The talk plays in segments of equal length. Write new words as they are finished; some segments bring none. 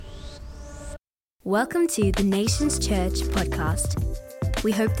Welcome to the Nations Church podcast.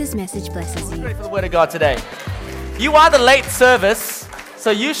 We hope this message blesses you. Ready for the Word of God today. You are the late service,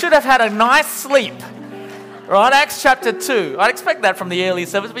 so you should have had a nice sleep. Right, Acts chapter 2. I'd expect that from the early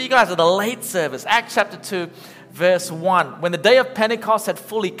service, but you guys are the late service. Acts chapter 2, verse 1. When the day of Pentecost had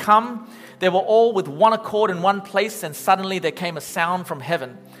fully come, they were all with one accord in one place, and suddenly there came a sound from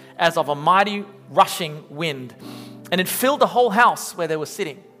heaven, as of a mighty rushing wind, and it filled the whole house where they were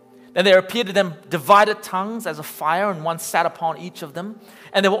sitting. Then there appeared to them divided tongues as a fire, and one sat upon each of them.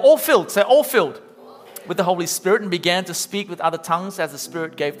 And they were all filled, with the Holy Spirit, and began to speak with other tongues as the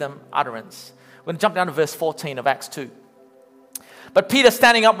Spirit gave them utterance. We're going to jump down to verse 14 of Acts 2. But Peter,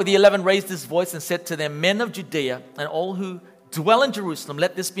 standing up with the 11, raised his voice and said to them, "Men of Judea, and all who dwell in Jerusalem,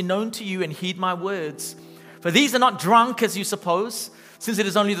 let this be known to you, and heed my words. For these are not drunk, as you suppose, since it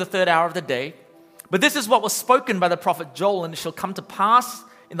is only the third hour of the day. But this is what was spoken by the prophet Joel, and it shall come to pass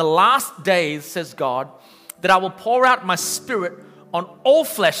in the last days, says God, that I will pour out my Spirit on all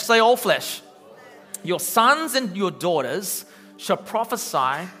flesh." Say all flesh. "Your sons and your daughters shall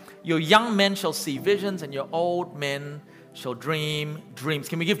prophesy. Your young men shall see visions, and your old men shall dream dreams."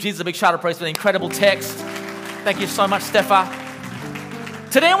 Can we give Jesus a big shout of praise for the incredible text? Thank you so much, Stepha.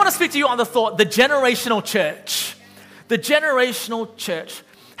 Today I want to speak to you on the thought, the generational church. The generational church.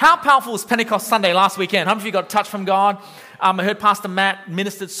 How powerful was Pentecost Sunday last weekend? How many of you got a touch from God? I heard Pastor Matt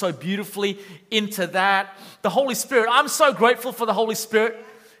ministered so beautifully into that. The Holy Spirit. I'm so grateful for the Holy Spirit.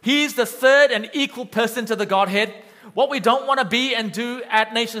 He's the third and equal person to the Godhead. What we don't want to be and do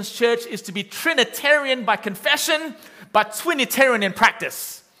at Nations Church is to be Trinitarian by confession, but Twinitarian in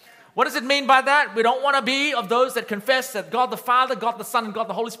practice. What does it mean by that? We don't want to be of those that confess that God the Father, God the Son, and God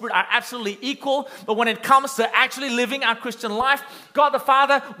the Holy Spirit are absolutely equal. But when it comes to actually living our Christian life, God the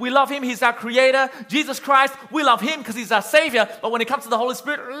Father, we love Him. He's our Creator. Jesus Christ, we love Him because He's our Savior. But when it comes to the Holy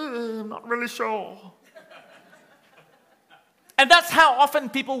Spirit, I'm not really sure. And that's how often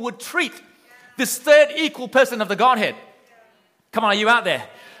people would treat this third equal person of the Godhead. Come on, are you out there?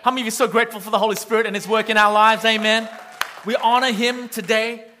 How many of you are so grateful for the Holy Spirit and His work in our lives? Amen. We honor Him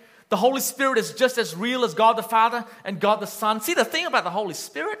today. The Holy Spirit is just as real as God the Father and God the Son. See, the thing about the Holy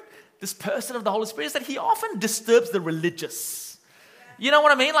Spirit, this person of the Holy Spirit, is that He often disturbs the religious. You know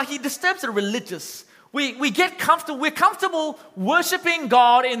what I mean? Like He disturbs the religious. We get comfortable. We're comfortable worshiping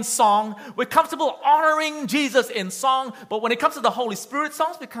God in song. We're comfortable honoring Jesus in song. But when it comes to the Holy Spirit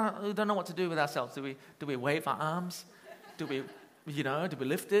songs, we don't know what to do with ourselves. Do we wave our arms? Do we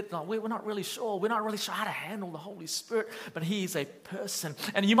lift it? No, we're not really sure. We're not really sure how to handle the Holy Spirit, but He is a person.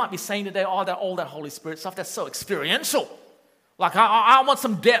 And you might be saying today, all that Holy Spirit stuff, that's so experiential. Like, I want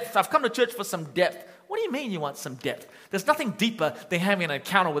some depth. I've come to church for some depth. What do you mean you want some depth? There's nothing deeper than having an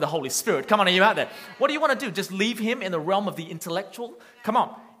encounter with the Holy Spirit. Come on, are you out there? What do you want to do? Just leave Him in the realm of the intellectual? Come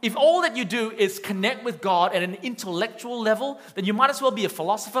on. If all that you do is connect with God at an intellectual level, then you might as well be a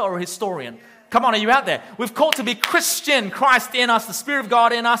philosopher or a historian. Come on, are you out there? We've called to be Christian, Christ in us, the Spirit of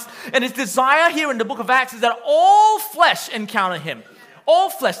God in us. And His desire here in the book of Acts is that all flesh encounter Him. All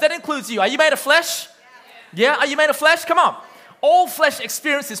flesh. That includes you. Are you made of flesh? Yeah? Are you made of flesh? Come on. All flesh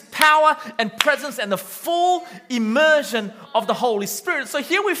experiences power and presence and the full immersion of the Holy Spirit. So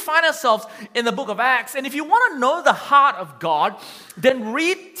here we find ourselves in the book of Acts. And if you want to know the heart of God, then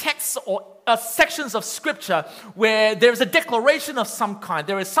read texts or sections of Scripture where there's a declaration of some kind.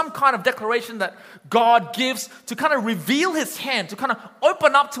 There is some kind of declaration that God gives to kind of reveal His hand, to kind of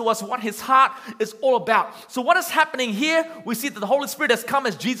open up to us what His heart is all about. So what is happening here? We see that the Holy Spirit has come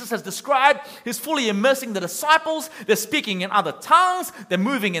as Jesus has described. He's fully immersing the disciples. They're speaking in other tongues. They're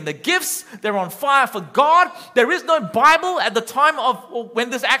moving in the gifts. They're on fire for God. There is no Bible at the time of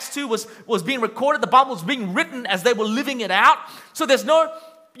when this Acts 2 was being recorded. The Bible was being written as they were living it out. So there's no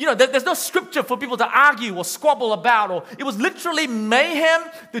scripture for people to argue or squabble about. Or it was literally mayhem.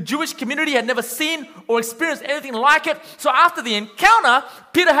 The Jewish community had never seen or experienced anything like it. So after the encounter,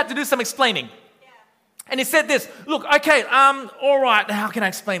 Peter had to do some explaining. And he said this, look, okay, all right, how can I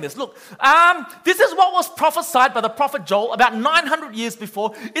explain this? Look, this is what was prophesied by the prophet Joel about 900 years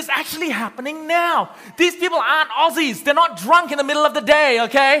before. It's actually happening now. These people aren't Aussies. They're not drunk in the middle of the day,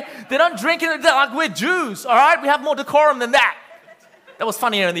 okay? They don't drink like we're Jews, all right? We have more decorum than that. That was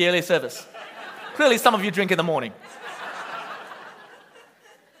funnier in the early service. Clearly, some of you drink in the morning.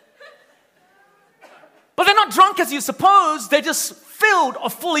 But they're not drunk as you suppose. They're just filled or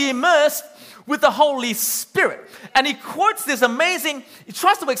fully immersed with the Holy Spirit. And he quotes this amazing, he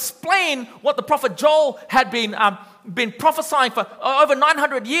tries to explain what the prophet Joel had been prophesying for over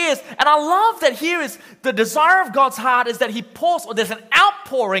 900 years. And I love that here is the desire of God's heart is that He pours, or there's an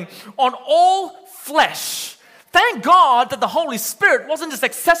outpouring on all flesh. Thank God that the Holy Spirit wasn't just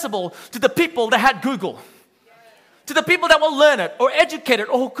accessible to the people that had Google, to the people that were learned or educated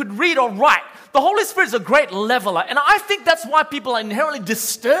or who could read or write. The Holy Spirit is a great leveler. And I think that's why people are inherently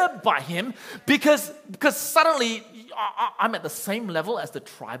disturbed by him, because suddenly I'm at the same level as the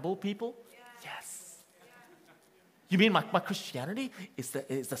tribal people. Yes. You mean my Christianity is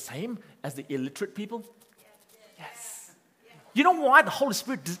the same as the illiterate people? Yes. You know why the Holy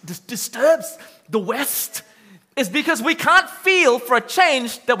Spirit disturbs the West? It's because we can't feel for a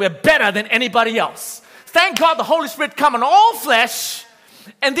change that we're better than anybody else. Thank God the Holy Spirit come in all flesh,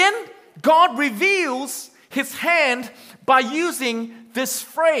 and then God reveals his hand by using this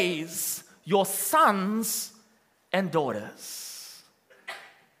phrase, your sons and daughters.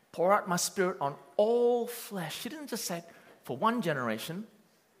 Pour out my Spirit on all flesh. He didn't just say for one generation,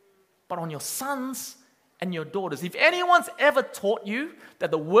 but on your sons and your daughters. If anyone's ever taught you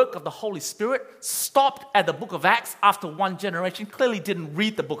that the work of the Holy Spirit stopped at the book of Acts after one generation, clearly didn't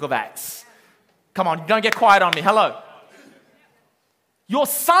read the book of Acts. Come on, don't get quiet on me. Hello. Your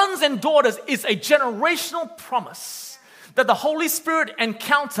sons and daughters is a generational promise that the Holy Spirit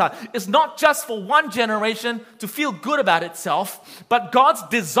encounter is not just for one generation to feel good about itself, but God's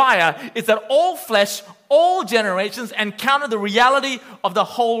desire is that all flesh, all generations encounter the reality of the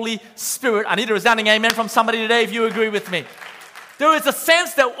Holy Spirit. I need a resounding amen from somebody today if you agree with me. There is a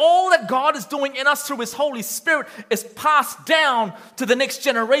sense that all that God is doing in us through his Holy Spirit is passed down to the next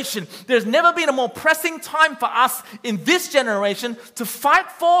generation. There's never been a more pressing time for us in this generation to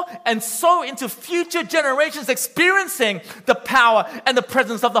fight for and sow into future generations experiencing the power and the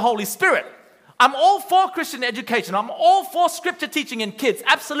presence of the Holy Spirit. I'm all for Christian education. I'm all for scripture teaching in kids.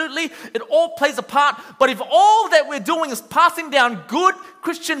 Absolutely, it all plays a part. But if all that we're doing is passing down good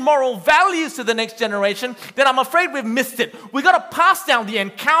Christian moral values to the next generation, then I'm afraid we've missed it. We've got to pass down the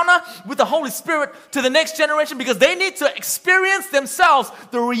encounter with the Holy Spirit to the next generation because they need to experience themselves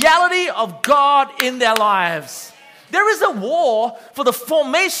the reality of God in their lives. There is a war for the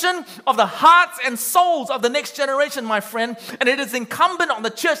formation of the hearts and souls of the next generation, my friend, and it is incumbent on the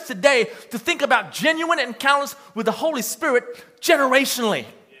church today to think about genuine encounters with the Holy Spirit generationally.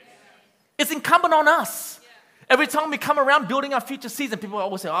 It's incumbent on us. Every time we come around building our future season, people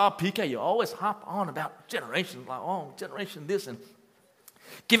always say, oh, PK, you always harp on about generations, like, oh, generation this and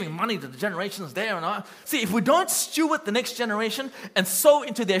giving money to the generations there and all. See, if we don't steward the next generation and sow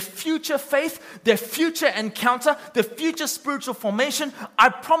into their future faith, their future encounter, their future spiritual formation, I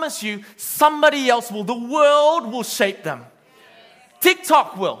promise you, somebody else will. The world will shape them.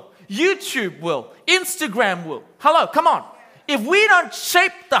 TikTok will. YouTube will. Instagram will. Hello, come on. If we don't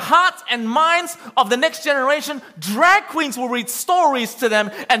shape the hearts and minds of the next generation, drag queens will read stories to them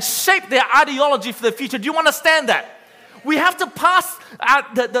and shape their ideology for the future. Do you understand that? We have to pass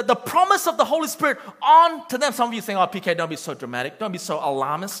the promise of the Holy Spirit on to them. Some of you think, oh, PK, don't be so dramatic. Don't be so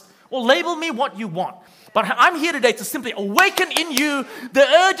alarmist. Well, label me what you want. But I'm here today to simply awaken in you the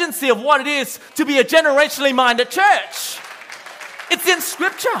urgency of what it is to be a generationally minded church. It's in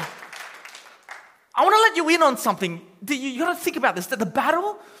Scripture. I want to let you in on something. You got to think about this, that the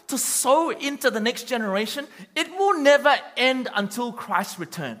battle to sow into the next generation, it will never end until Christ's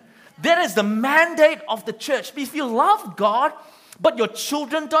return. That is the mandate of the church. If you love God, but your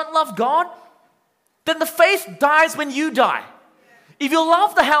children don't love God, then the faith dies when you die. If you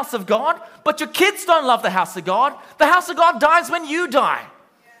love the house of God, but your kids don't love the house of God dies when you die.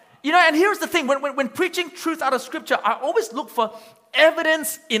 You know, and here's the thing. When preaching truth out of Scripture, I always look for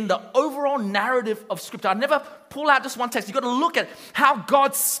evidence in the overall narrative of Scripture. I never pull out just one text. You've got to look at how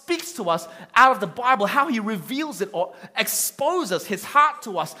God speaks to us out of the Bible, how he reveals it or exposes his heart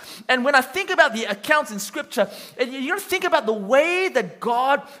to us. And when I think about the accounts in Scripture, you've got to think about the way that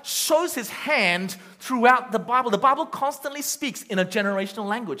God shows his hand throughout the Bible. The Bible constantly speaks in a generational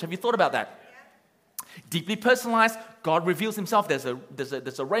language. Have you thought about that? Deeply personalized, God reveals himself. There's a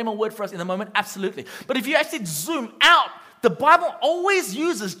rhema word for us in the moment, absolutely. But if you actually zoom out, the Bible always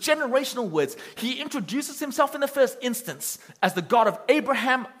uses generational words. He introduces himself in the first instance as the God of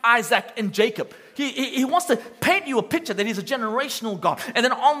Abraham, Isaac, and Jacob. He wants to paint you a picture that he's a generational God. And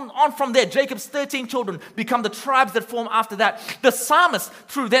then on from there, Jacob's 13 children become the tribes that form after that. The psalmist,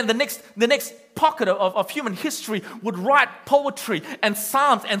 through then the next pocket of human history, would write poetry and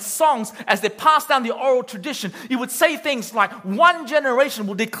psalms and songs as they pass down the oral tradition. He would say things like, one generation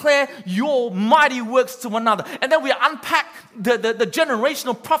will declare your mighty works to another. And then we unpack the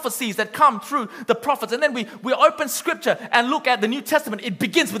generational prophecies that come through the prophets. And then we open Scripture and look at the New Testament. It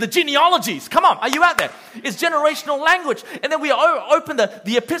begins with the genealogies. Come on, are you out there? It's generational language. And then we open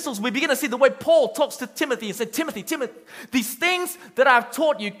the epistles, we begin to see the way Paul talks to Timothy and said, Timothy, these things that I've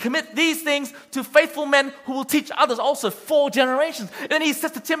taught you, commit these things to faithful men who will teach others also 4 generations. And then he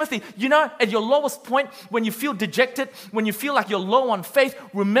says to Timothy, at your lowest point, when you feel dejected, when you feel like you're low on faith,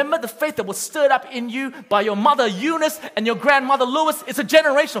 remember the faith that was stirred up in you by your mother Eunice and your grandmother Lois. It's a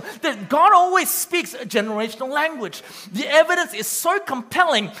generational. God always speaks a generational language. The evidence is so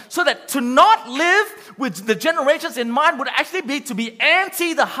compelling so that to not live with the generations in mind would actually be to be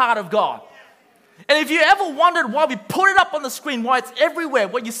anti the heart of God. And if you ever wondered why we put it up on the screen, why it's everywhere,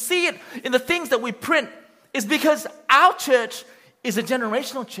 why you see it in the things that we print, is because our church is a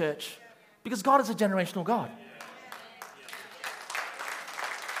generational church because God is a generational God.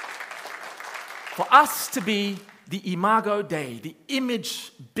 For us to be the imago Dei, the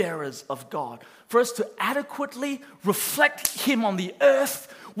image bearers of God, for us to adequately reflect Him on the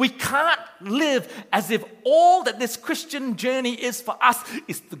earth, we can't live as if all that this Christian journey is for us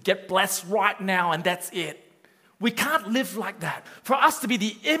is to get blessed right now and that's it. We can't live like that. For us to be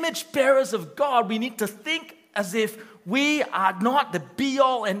the image bearers of God, we need to think as if we are not the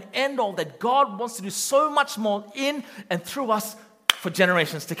be-all and end-all, that God wants to do so much more in and through us for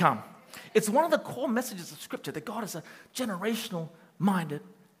generations to come. It's one of the core messages of Scripture that God is a generational-minded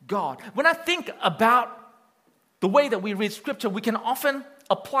God. When I think about the way that we read Scripture, we can often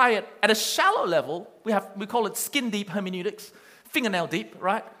apply it at a shallow level. We call it skin-deep hermeneutics, fingernail-deep,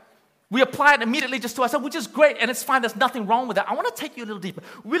 right? We apply it immediately just to ourselves, which is great, and it's fine. There's nothing wrong with that. I want to take you a little deeper.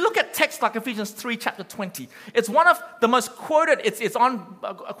 We look at texts like Ephesians 3, chapter 20. It's one of the most quoted. It's on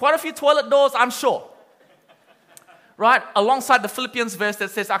quite a few toilet doors, I'm sure. Right? Alongside the Philippians verse that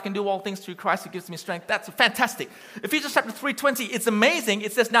says, I can do all things through Christ who gives me strength. That's fantastic. Ephesians chapter 3:20, it's amazing.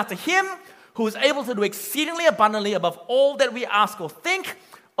 It says, now to Him who is able to do exceedingly abundantly above all that we ask or think,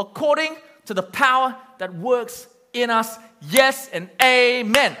 according to the power that works in us. Yes and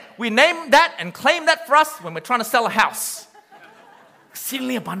amen. We name that and claim that for us when we're trying to sell a house.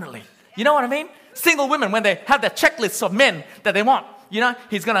 Exceedingly abundantly. You know what I mean? Single women, when they have their checklists of men that they want.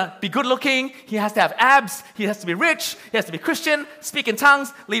 He's going to be good looking. He has to have abs. He has to be rich. He has to be Christian, speak in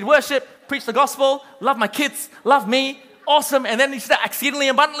tongues, lead worship, preach the gospel, love my kids, love me. Awesome. And then he said, exceedingly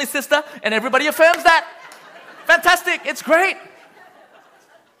abundantly, sister. And everybody affirms that. Fantastic. It's great.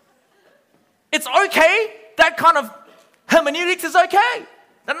 It's okay. That kind of hermeneutics is okay.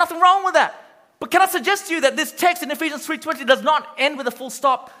 There's nothing wrong with that. But can I suggest to you that this text in Ephesians 3:20 does not end with a full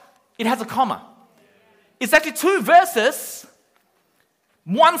stop. It has a comma. It's actually 2 verses,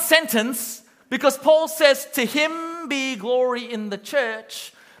 1 sentence, because Paul says, to Him be glory in the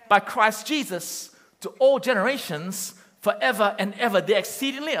church by Christ Jesus to all generations forever and ever. The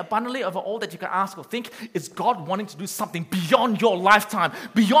exceedingly abundantly over all that you can ask or think is God wanting to do something beyond your lifetime,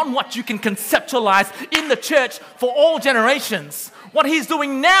 beyond what you can conceptualize in the church for all generations. What He's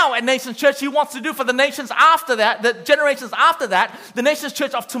doing now at Nations Church, He wants to do for the nations after that, the generations after that, the Nations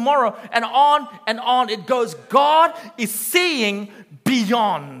Church of tomorrow, and on it goes. God is seeing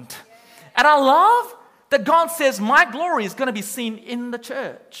beyond. And I love that God says, my glory is going to be seen in the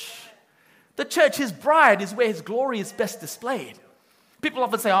church. The church, His bride, is where His glory is best displayed. People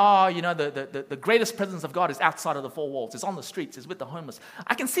often say, the greatest presence of God is outside of the 4 walls. It's on the streets. It's with the homeless.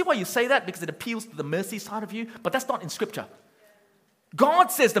 I can see why you say that because it appeals to the mercy side of you, but that's not in Scripture.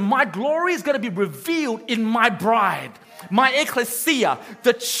 God says that my glory is going to be revealed in my bride, my ecclesia,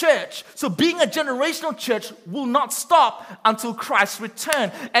 the church. So being a generational church will not stop until Christ's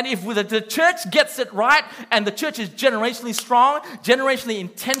return. And if the church gets it right and the church is generationally strong, generationally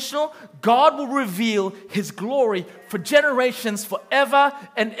intentional, God will reveal His glory for generations forever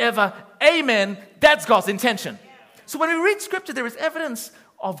and ever. Amen. That's God's intention. So when we read Scripture, there is evidence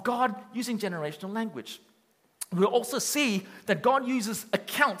of God using generational language. We'll also see that God uses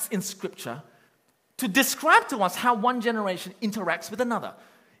accounts in Scripture to describe to us how one generation interacts with another.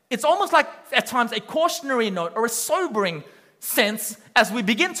 It's almost like, at times, a cautionary note or a sobering sense as we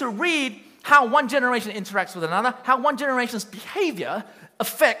begin to read how one generation interacts with another, how one generation's behavior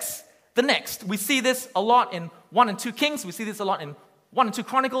affects the next. We see this a lot in 1 and 2 Kings. We see this a lot in 1 and 2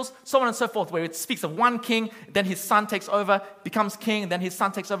 Chronicles, so on and so forth, where it speaks of one king, then his son takes over, becomes king, and then his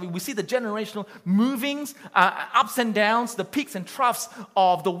son takes over. We see the generational movings, ups and downs, the peaks and troughs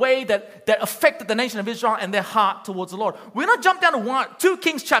of the way that affected the nation of Israel and their heart towards the Lord. We're going to jump down to 2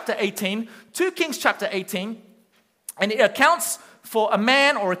 Kings chapter 18. 2 Kings chapter 18, and it accounts for a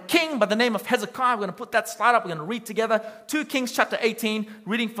man or a king by the name of Hezekiah. We're going to put that slide up. We're going to read together. 2 Kings chapter 18,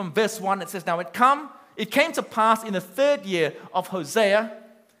 reading from verse 1. It says, Now it came to pass in the 3rd year of Hosea,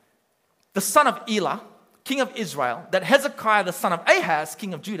 the son of Elah, king of Israel, that Hezekiah, the son of Ahaz,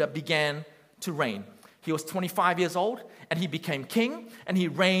 king of Judah, began to reign. He was 25 years old, and he became king, and he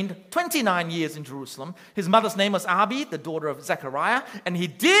reigned 29 years in Jerusalem. His mother's name was Abi, the daughter of Zechariah, and he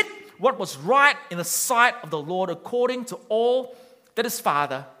did what was right in the sight of the Lord according to all that his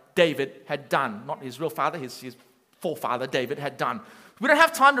father David had done. Not his real father, his forefather David had done. We don't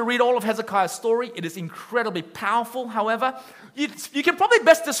have time to read all of Hezekiah's story. It is incredibly powerful. However, you can probably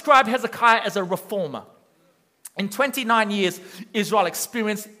best describe Hezekiah as a reformer. In 29 years, Israel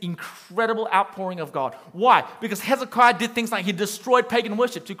experienced incredible outpouring of God. Why? Because Hezekiah did things like he destroyed pagan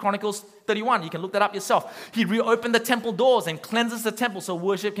worship, 2 Chronicles 31. You can look that up yourself. He reopened the temple doors and cleanses the temple so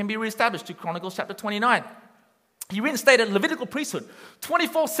worship can be reestablished, 2 Chronicles chapter 29. He reinstated Levitical priesthood,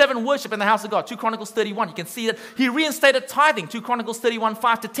 24/7 worship in the house of God, 2 Chronicles 31. You can see that he reinstated tithing, 2 Chronicles 31,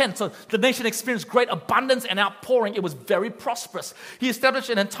 5-10. So the nation experienced great abundance and outpouring. It was very prosperous. He established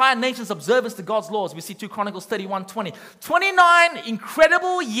an entire nation's observance to God's laws. We see 2 Chronicles 31, 20. 29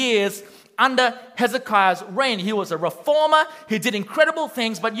 incredible years under Hezekiah's reign. He was a reformer. He did incredible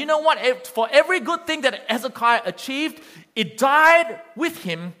things. But you know what? For every good thing that Hezekiah achieved, it died with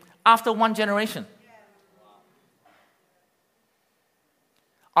him after one generation.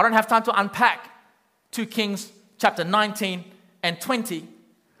 I don't have time to unpack 2 Kings chapter 19 and 20.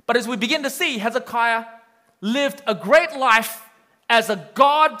 But as we begin to see, Hezekiah lived a great life as a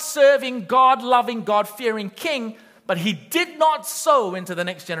God-serving, God-loving, God-fearing king, but he did not sow into the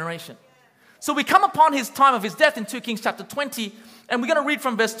next generation. So we come upon his time of his death in 2 Kings chapter 20, and we're going to read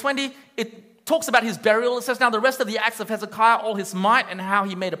from verse 20. It talks about his burial. It says, now the rest of the acts of Hezekiah, all his might, and how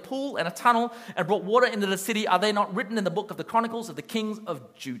he made a pool and a tunnel and brought water into the city, are they not written in the book of the Chronicles of the kings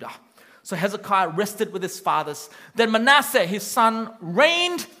of Judah? So Hezekiah rested with his fathers. Then Manasseh, his son,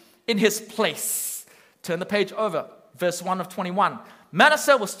 reigned in his place. Turn the page over. Verse 1 of 21.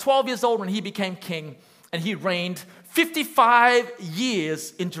 Manasseh was 12 years old when he became king, and he reigned 55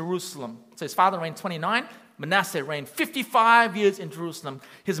 years in Jerusalem. So his father reigned 29. Manasseh reigned 55 years in Jerusalem.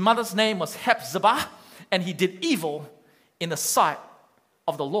 His mother's name was Hephzibah, and he did evil in the sight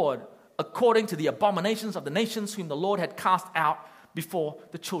of the Lord, according to the abominations of the nations whom the Lord had cast out before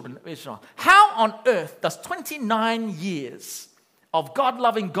the children of Israel. How on earth does 29 years of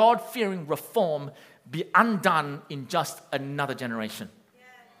God-loving, God-fearing reform be undone in just another generation?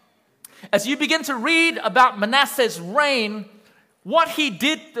 As you begin to read about Manasseh's reign, what he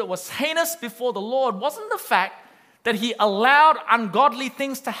did that was heinous before the Lord wasn't the fact that he allowed ungodly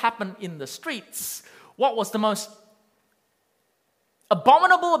things to happen in the streets. What was the most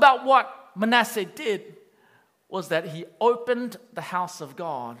abominable about what Manasseh did was that he opened the house of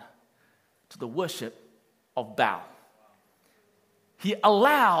God to the worship of Baal. He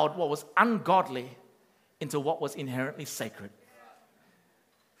allowed what was ungodly into what was inherently sacred.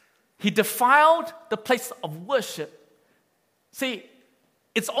 He defiled the place of worship. See,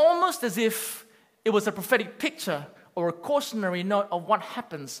 it's almost as if it was a prophetic picture or a cautionary note of what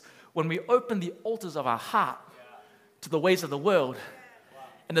happens when we open the altars of our heart to the ways of the world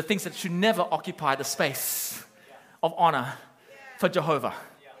and the things that should never occupy the space of honor for Jehovah.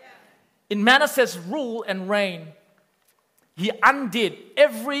 In Manasseh's rule and reign, he undid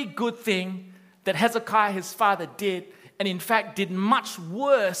every good thing that Hezekiah, his father, did, and in fact did much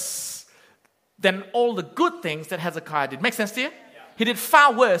worse than all the good things that Hezekiah did. Make sense to you? Yeah. He did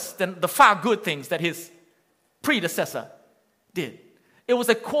far worse than the far good things that his predecessor did. It was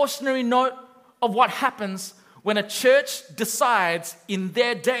a cautionary note of what happens when a church decides in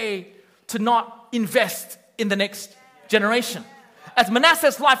their day to not invest in the next generation. As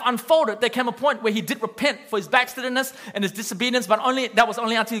Manasseh's life unfolded, there came a point where he did repent for his backslidenness and his disobedience, but that was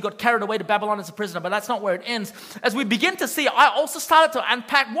only until he got carried away to Babylon as a prisoner. But that's not where it ends. As we begin to see, I also started to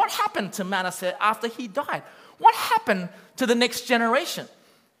unpack what happened to Manasseh after he died. What happened to the next generation?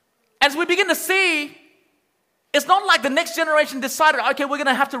 As we begin to see, it's not like the next generation decided, okay, we're going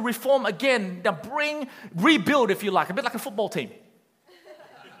to have to reform again. Now rebuild, if you like, a bit like a football team.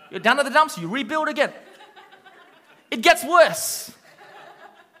 You're down to the dumps, you rebuild again. It gets worse.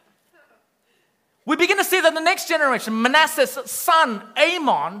 We begin to see that the next generation, Manasseh's son,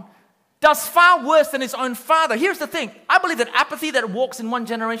 Amon, does far worse than his own father. Here's the thing. I believe that apathy that walks in one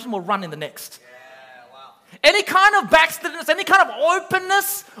generation will run in the next. Yeah, wow. Any kind of backslidness, any kind of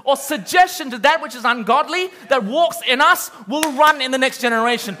openness or suggestion to that which is ungodly that walks in us will run in the next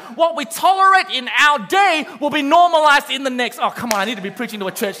generation. What we tolerate in our day will be normalized in the next. Oh, come on, I need to be preaching to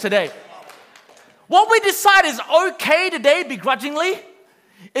a church today. What we decide is okay today, begrudgingly,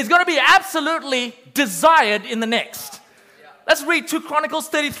 is going to be absolutely desired in the next. Let's read 2 Chronicles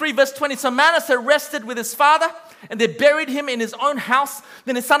 33, verse 20. So Manasseh rested with his father, and they buried him in his own house.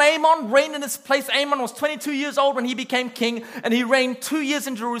 Then his son Amon reigned in his place. Amon was 22 years old when he became king, and he reigned 2 years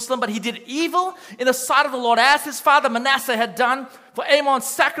in Jerusalem. But he did evil in the sight of the Lord, as his father Manasseh had done. For Amon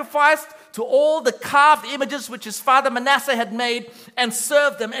sacrificed to all the carved images which his father Manasseh had made and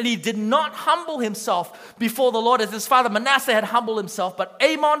served them. And he did not humble himself before the Lord as his father Manasseh had humbled himself. But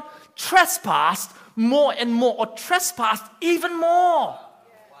Amon trespassed more and more, or trespassed even more.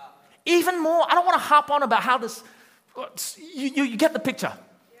 Even more. I don't want to harp on about how this, you get the picture.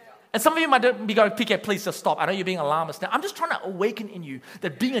 And some of you might be going, PK, please just stop. I know you're being alarmist now. I'm just trying to awaken in you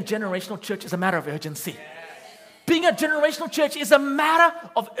that being a generational church is a matter of urgency. Being a generational church is a matter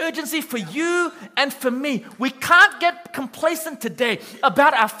of urgency for you and for me. We can't get complacent today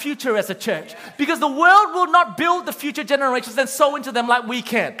about our future as a church, because the world will not build the future generations and sow into them like we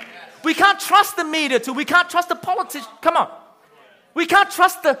can. We can't trust the media to. We can't trust the politicians. Come on. We can't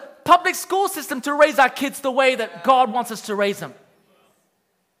trust the public school system to raise our kids the way that God wants us to raise them.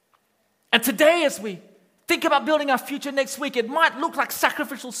 And today, as we think about building our future next week, it might look like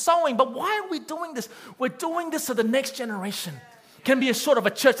sacrificial sowing, but why are we doing this? We're doing this so the next generation can be assured of a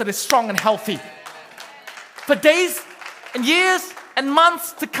church that is strong and healthy for days and years and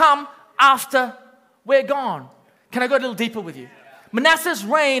months to come after we're gone. Can I go a little deeper with you? Manasseh's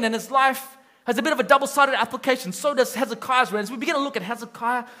reign and his life has a bit of a double-sided application. So does Hezekiah's reign. As we begin to look at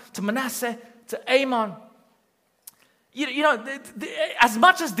Hezekiah to Manasseh to Amon, you know, as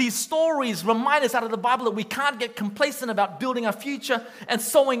much as these stories remind us out of the Bible that we can't get complacent about building our future and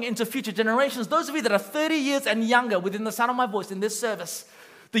sowing into future generations, those of you that are 30 years and younger within the sound of my voice in this service,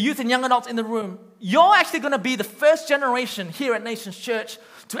 the youth and young adults in the room, you're actually going to be the first generation here at Nations Church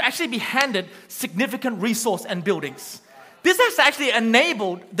to actually be handed significant resource and buildings. This has actually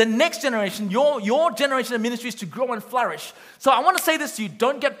enabled the next generation, your generation of ministries, to grow and flourish. So I want to say this to you,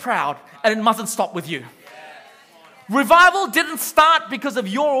 don't get proud, and it mustn't stop with you. Revival didn't start because of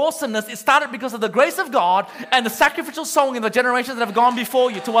your awesomeness. It started because of the grace of God and the sacrificial sowing in the generations that have gone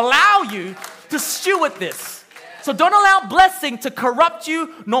before you to allow you to steward this. So don't allow blessing to corrupt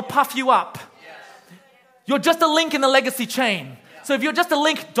you nor puff you up. You're just a link in the legacy chain. So if you're just a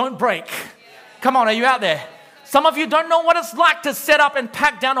link, don't break. Come on, are you out there? Some of you don't know what it's like to set up and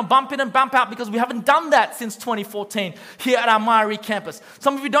pack down or bump in and bump out, because we haven't done that since 2014 here at our Mairie campus.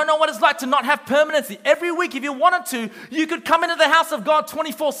 Some of you don't know what it's like to not have permanency. Every week, if you wanted to, you could come into the house of God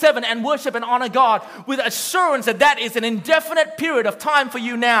 24/7 and worship and honor God with assurance that that is an indefinite period of time for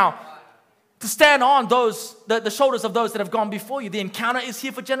you now to stand on the shoulders of those that have gone before you. The encounter is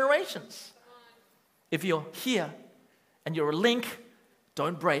here for generations. If you're here and you're a link,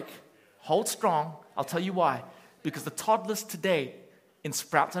 don't break. Hold strong. I'll tell you why. Because the toddlers today in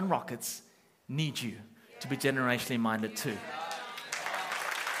Sprouts and Rockets need you to be generationally minded too.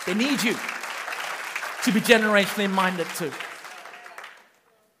 They need you to be generationally minded too.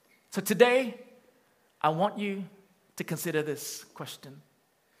 So today, I want you to consider this question.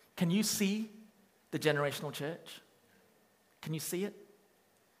 Can you see the generational church? Can you see it?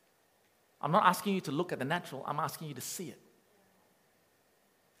 I'm not asking you to look at the natural. I'm asking you to see it.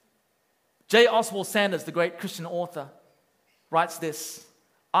 J. Oswald Sanders, the great Christian author, writes this: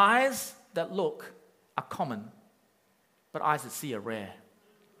 eyes that look are common, but eyes that see are rare.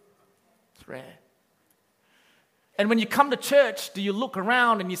 It's rare. And when you come to church, do you look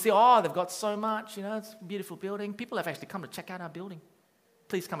around and you see, oh, they've got so much, you know, it's a beautiful building. People have actually come to check out our building.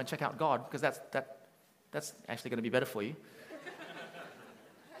 Please come and check out God, because that's actually going to be better for you.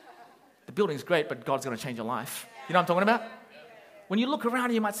 The building's great, but God's going to change your life. You know what I'm talking about? When you look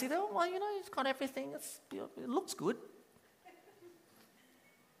around, you might see, oh, well, you know, it's got everything. It looks good.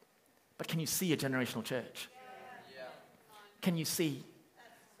 But can you see a generational church? Yeah. Can you see?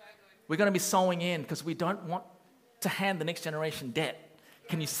 We're going to be sowing in because we don't want to hand the next generation debt.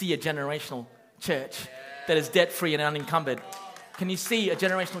 Can you see a generational church that is debt-free and unencumbered? Can you see a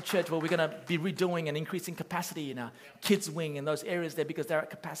generational church where we're going to be redoing and increasing capacity in our kids' wing and those areas there because they're at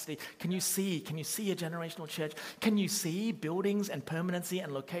capacity? Can you see a generational church? Can you see buildings and permanency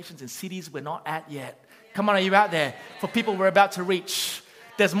and locations in cities we're not at yet? Come on, are you out there? For people we're about to reach.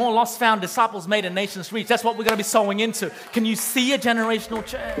 There's more lost found, disciples made, and nations reached. That's what we're going to be sowing into. Can you see a generational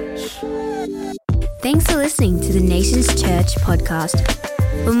church? Thanks for listening to the Nations Church podcast.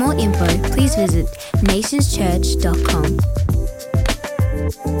 For more info, please visit nationschurch.com.